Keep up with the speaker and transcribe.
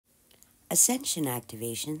Ascension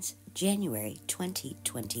Activations, January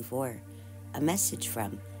 2024. A message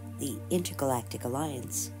from the Intergalactic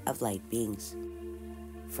Alliance of Light Beings.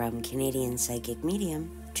 From Canadian Psychic Medium,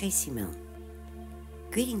 Tracey, Milne.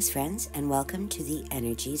 Greetings, friends, and welcome to the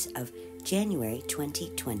energies of January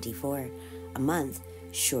 2024, a month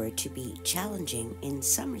sure to be challenging in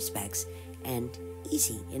some respects and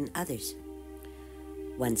easy in others.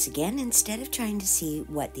 Once again, instead of trying to see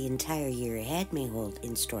what the entire year ahead may hold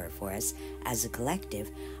in store for us as a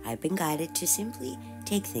collective, I've been guided to simply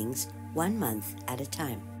take things 1 month at a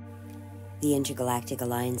time. The Intergalactic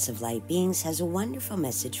Alliance of Light Beings has a wonderful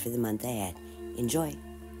message for the month ahead. Enjoy.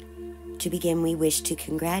 To begin, we wish to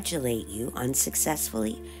congratulate you on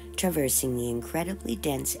successfully traversing the incredibly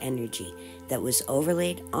dense energy that was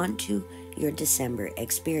overlaid onto your December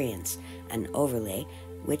experience, an overlay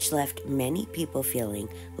which left many people feeling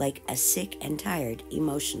like a sick and tired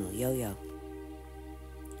emotional yo-yo.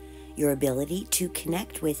 Your ability to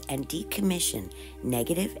connect with and decommission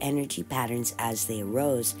negative energy patterns as they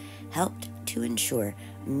arose helped to ensure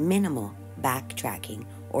minimal backtracking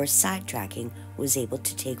or sidetracking was able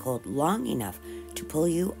to take hold long enough to pull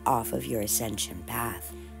you off of your ascension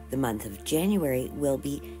path. The month of January will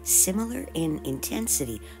be similar in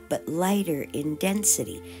intensity, but lighter in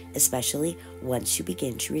density, especially once you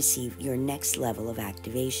begin to receive your next level of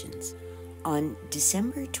activations. On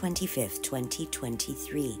December 25th,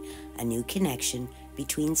 2023, a new connection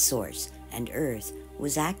between Source and Earth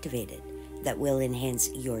was activated that will enhance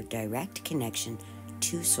your direct connection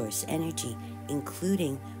to Source energy,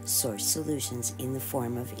 including Source solutions in the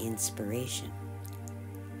form of inspiration.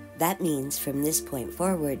 That means from this point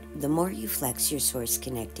forward, the more you flex your Source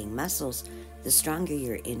connecting muscles, the stronger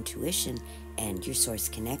your intuition and your Source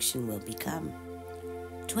connection will become.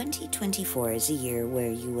 2024 is a year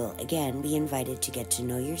where you will again be invited to get to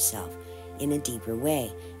know yourself in a deeper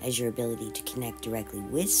way, as your ability to connect directly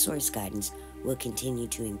with Source guidance will continue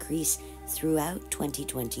to increase throughout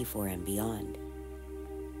 2024 and beyond.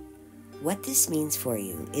 What this means for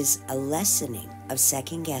you is a lessening of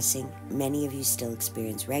second-guessing many of you still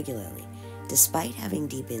experience regularly, despite having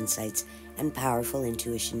deep insights and powerful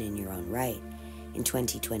intuition in your own right. In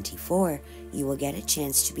 2024, you will get a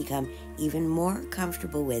chance to become even more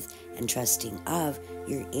comfortable with and trusting of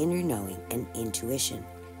your inner knowing and intuition.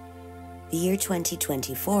 The year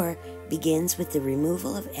 2024 begins with the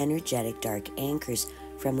removal of energetic dark anchors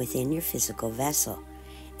from within your physical vessel.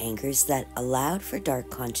 Anchors that allowed for dark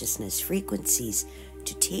consciousness frequencies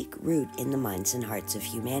to take root in the minds and hearts of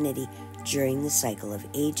humanity during the cycle of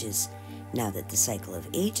ages. Now that the cycle of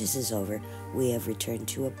ages is over, we have returned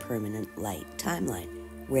to a permanent light timeline,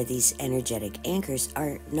 where these energetic anchors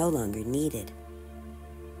are no longer needed.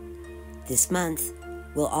 This month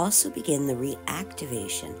will also begin the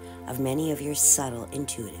reactivation of many of your subtle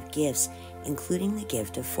intuitive gifts, including the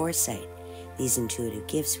gift of foresight. These intuitive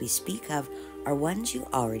gifts we speak of are ones you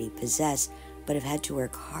already possess, but have had to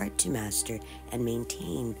work hard to master and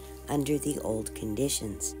maintain under the old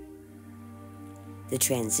conditions. The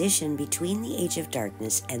transition between the age of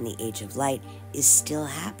darkness and the age of light is still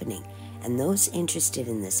happening, and those interested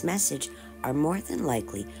in this message are more than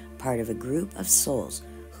likely part of a group of souls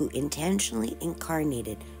who intentionally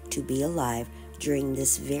incarnated to be alive during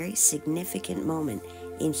this very significant moment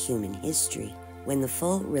in human history. When the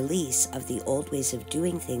full release of the old ways of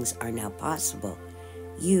doing things are now possible,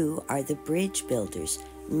 you are the bridge builders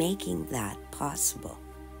making that possible.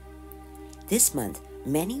 This month,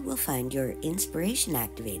 many will find your inspiration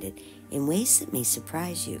activated in ways that may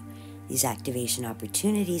surprise you. These activation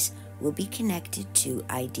opportunities will be connected to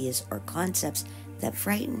ideas or concepts that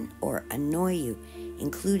frighten or annoy you,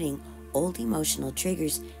 including old emotional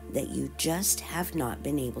triggers that you just have not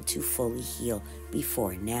been able to fully heal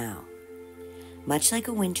before now. Much like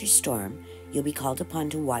a winter storm, you'll be called upon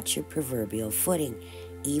to watch your proverbial footing,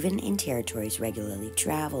 even in territories regularly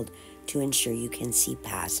traveled, to ensure you can see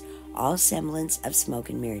past all semblance of smoke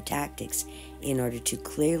and mirror tactics in order to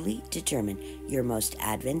clearly determine your most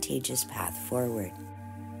advantageous path forward.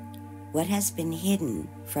 What has been hidden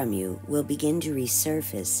from you will begin to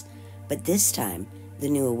resurface, but this time the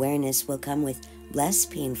new awareness will come with less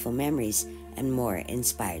painful memories and more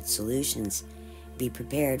inspired solutions. Be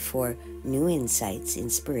prepared for new insights,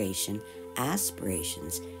 inspiration,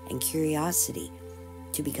 aspirations, and curiosity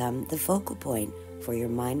to become the focal point for your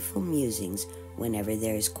mindful musings whenever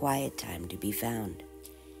there is quiet time to be found.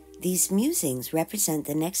 These musings represent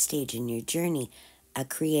the next stage in your journey, a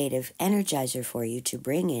creative energizer for you to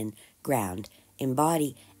bring in, ground,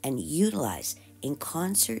 embody, and utilize in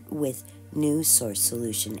concert with new source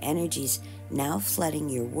solution energies now flooding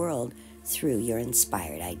your world through your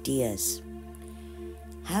inspired ideas.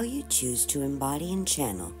 How you choose to embody and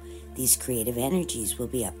channel these creative energies will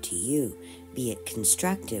be up to you, be it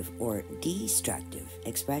constructive or destructive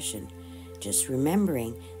expression. Just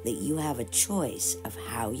remembering that you have a choice of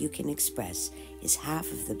how you can express is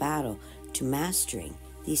half of the battle to mastering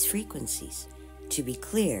these frequencies. To be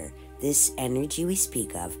clear, this energy we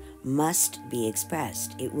speak of must be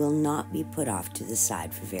expressed. It will not be put off to the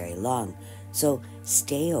side for very long. So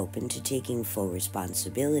stay open to taking full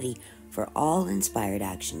responsibility for all inspired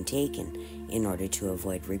action taken in order to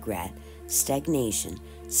avoid regret, stagnation,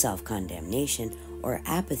 self-condemnation, or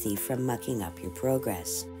apathy from mucking up your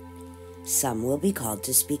progress. Some will be called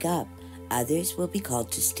to speak up. Others will be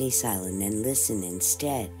called to stay silent and listen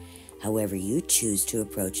instead. However you choose to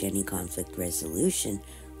approach any conflict resolution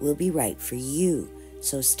will be right for you,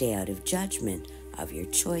 so stay out of judgment of your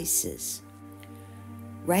choices.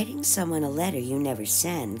 Writing someone a letter you never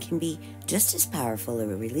send can be just as powerful a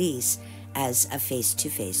release as a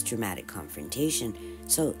face-to-face dramatic confrontation,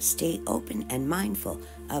 so stay open and mindful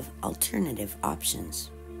of alternative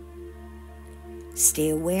options. Stay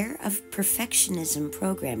aware of perfectionism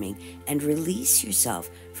programming and release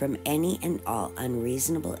yourself from any and all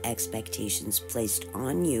unreasonable expectations placed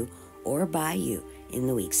on you or by you in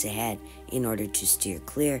the weeks ahead in order to steer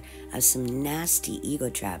clear of some nasty ego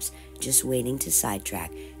traps just waiting to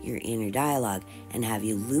sidetrack your inner dialogue and have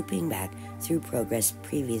you looping back through progress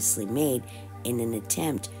previously made in an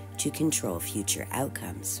attempt to control future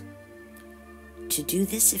outcomes. To do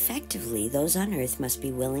this effectively, those on Earth must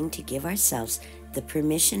be willing to give ourselves the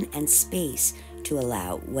permission and space to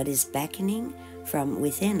allow what is beckoning from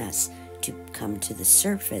within us to come to the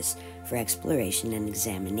surface for exploration and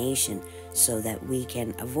examination so that we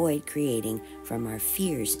can avoid creating from our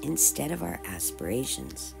fears instead of our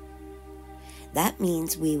aspirations. That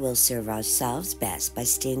means we will serve ourselves best by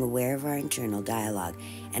staying aware of our internal dialogue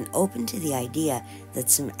and open to the idea that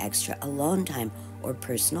some extra alone time or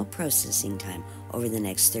personal processing time over the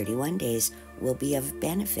next 31 days will be of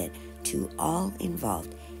benefit to all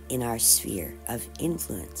involved in our sphere of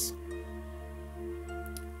influence.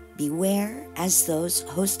 Beware, as those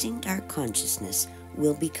hosting dark consciousness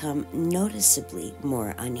will become noticeably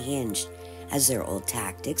more unhinged, as their old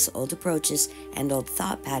tactics, old approaches, and old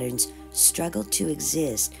thought patterns struggle to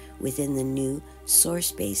exist within the new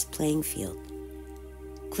source-based playing field.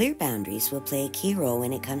 Clear boundaries will play a key role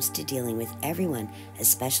when it comes to dealing with everyone,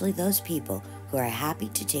 especially those people who are happy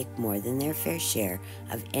to take more than their fair share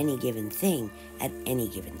of any given thing at any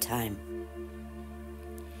given time.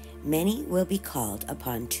 Many will be called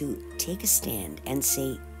upon to take a stand and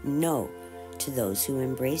say no to those who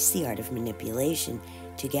embrace the art of manipulation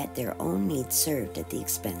to get their own needs served at the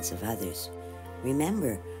expense of others.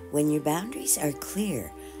 Remember, when your boundaries are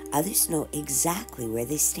clear, others know exactly where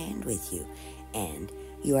they stand with you, and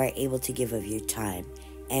you are able to give of your time,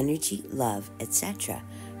 energy, love, etc.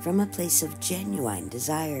 from a place of genuine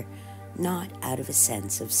desire, not out of a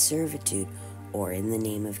sense of servitude or in the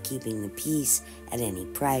name of keeping the peace at any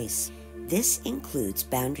price. This includes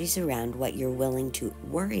boundaries around what you're willing to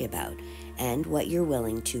worry about and what you're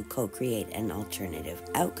willing to co-create an alternative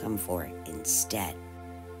outcome for instead.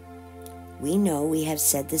 We know we have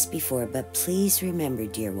said this before, but please remember,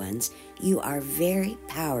 dear ones, you are very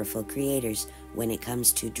powerful creators when it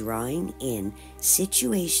comes to drawing in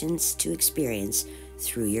situations to experience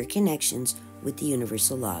through your connections with the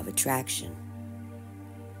universal law of attraction.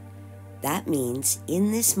 That means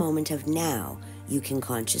in this moment of now, you can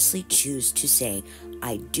consciously choose to say,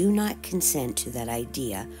 I do not consent to that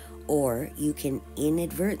idea, or you can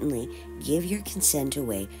inadvertently give your consent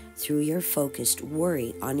away through your focused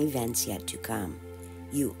worry on events yet to come.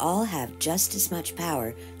 You all have just as much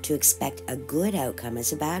power to expect a good outcome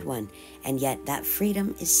as a bad one, and yet that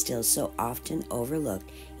freedom is still so often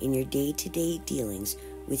overlooked in your day-to-day dealings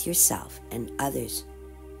with yourself and others.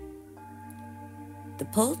 The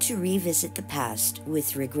pull to revisit the past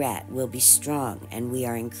with regret will be strong, and we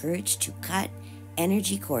are encouraged to cut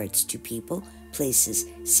energy cords to people, places,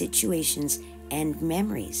 situations, and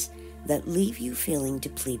memories that leave you feeling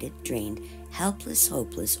depleted, drained, helpless,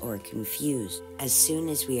 hopeless, or confused as soon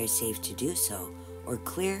as we are safe to do so, or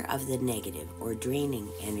clear of the negative or draining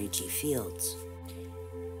energy fields.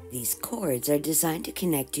 These cords are designed to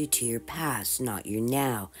connect you to your past, not your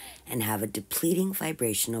now, and have a depleting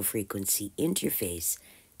vibrational frequency interface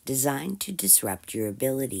designed to disrupt your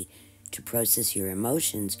ability to process your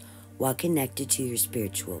emotions while connected to your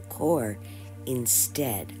spiritual core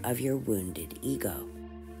instead of your wounded ego.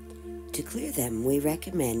 To clear them, we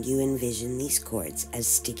recommend you envision these cords as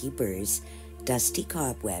sticky burrs dusty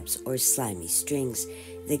cobwebs, or slimy strings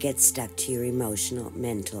that get stuck to your emotional,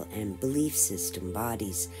 mental, and belief system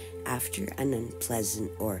bodies after an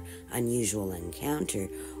unpleasant or unusual encounter,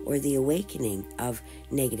 or the awakening of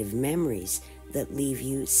negative memories that leave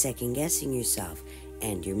you second-guessing yourself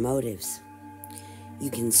and your motives. You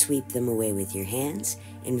can sweep them away with your hands,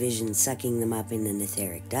 envision sucking them up in an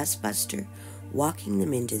etheric dustbuster, walking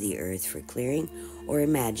them into the earth for clearing, or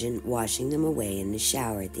imagine washing them away in the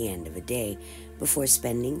shower at the end of a day before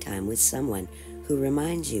spending time with someone who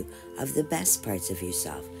reminds you of the best parts of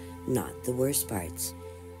yourself, not the worst parts.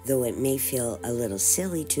 Though it may feel a little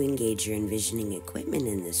silly to engage your envisioning equipment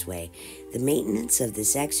in this way, the maintenance of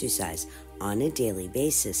this exercise on a daily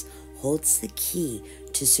basis holds the key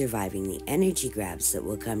to surviving the energy grabs that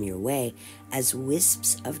will come your way as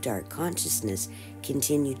wisps of dark consciousness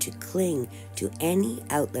continue to cling to any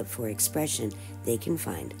outlet for expression they can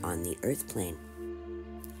find on the earth plane.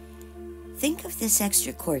 Think of this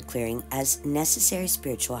extra cord clearing as necessary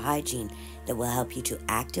spiritual hygiene that will help you to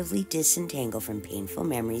actively disentangle from painful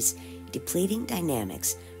memories, depleting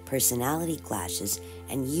dynamics, personality clashes,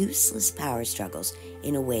 and useless power struggles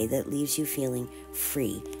in a way that leaves you feeling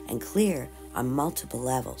free and clear on multiple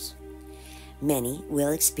levels. Many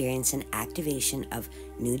will experience an activation of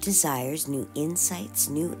new desires, new insights,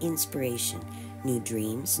 new inspiration, new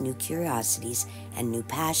dreams, new curiosities, and new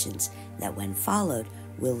passions that, when followed,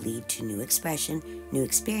 will lead to new expression, new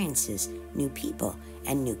experiences, new people,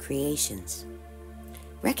 and new creations.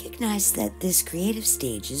 Recognize that this creative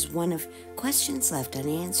stage is one of questions left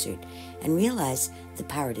unanswered, and realize the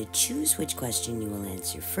power to choose which question you will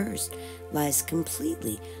answer first lies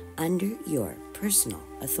completely under your personal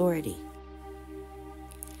authority.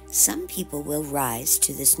 Some people will rise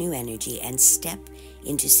to this new energy and step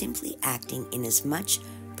into simply acting in as much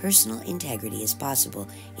personal integrity as possible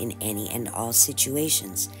in any and all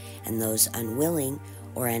situations, and those unwilling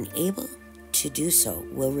or unable to do so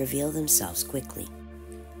will reveal themselves quickly.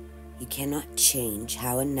 You cannot change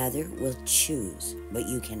how another will choose, but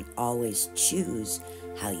you can always choose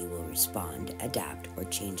how you will respond, adapt, or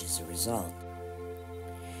change as a result.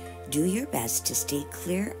 Do your best to stay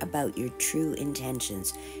clear about your true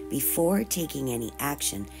intentions before taking any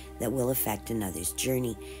action that will affect another's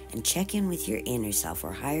journey, and check in with your inner self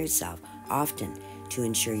or higher self often to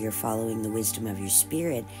ensure you're following the wisdom of your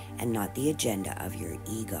spirit and not the agenda of your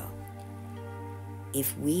ego.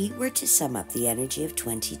 If we were to sum up the energy of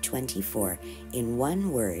 2024 in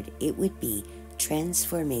one word, it would be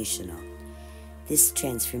transformational. This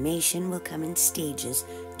transformation will come in stages,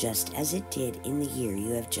 just as it did in the year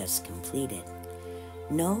you have just completed.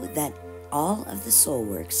 Know that all of the soul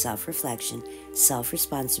work, self-reflection,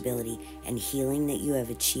 self-responsibility, and healing that you have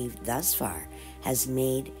achieved thus far has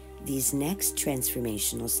made these next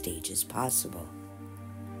transformational stages possible.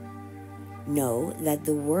 Know that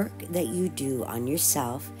the work that you do on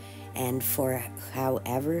yourself and for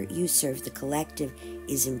however you serve the collective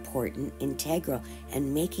is important, integral,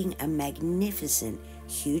 and making a magnificent,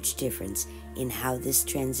 huge difference in how this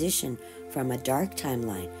transition from a dark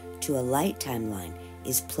timeline to a light timeline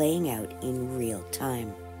is playing out in real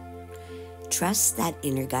time. Trust that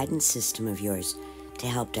inner guidance system of yours to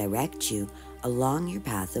help direct you along your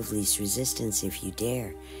path of least resistance if you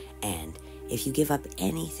dare. And if you give up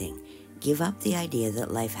anything, give up the idea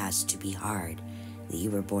that life has to be hard, that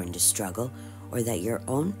you were born to struggle, or that your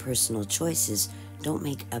own personal choices don't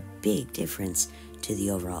make a big difference to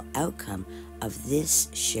the overall outcome of this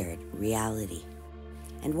shared reality.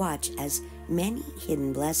 And watch as many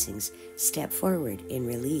hidden blessings step forward in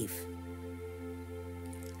relief.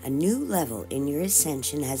 A new level in your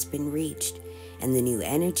ascension has been reached, and the new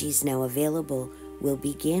energies now available will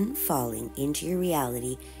begin falling into your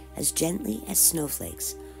reality as gently as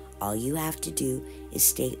snowflakes. All you have to do is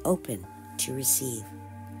stay open to receive.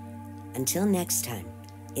 Until next time,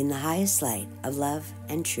 in the highest light of love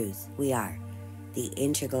and truth, we are the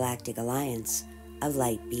Intergalactic Alliance of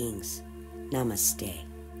Light Beings. Namaste.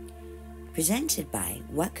 Presented by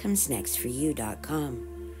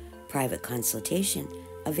WhatComesNextForYou.com. Private consultation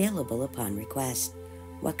available upon request.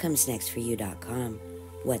 WhatComesNextForYou.com.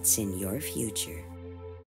 What's in your future?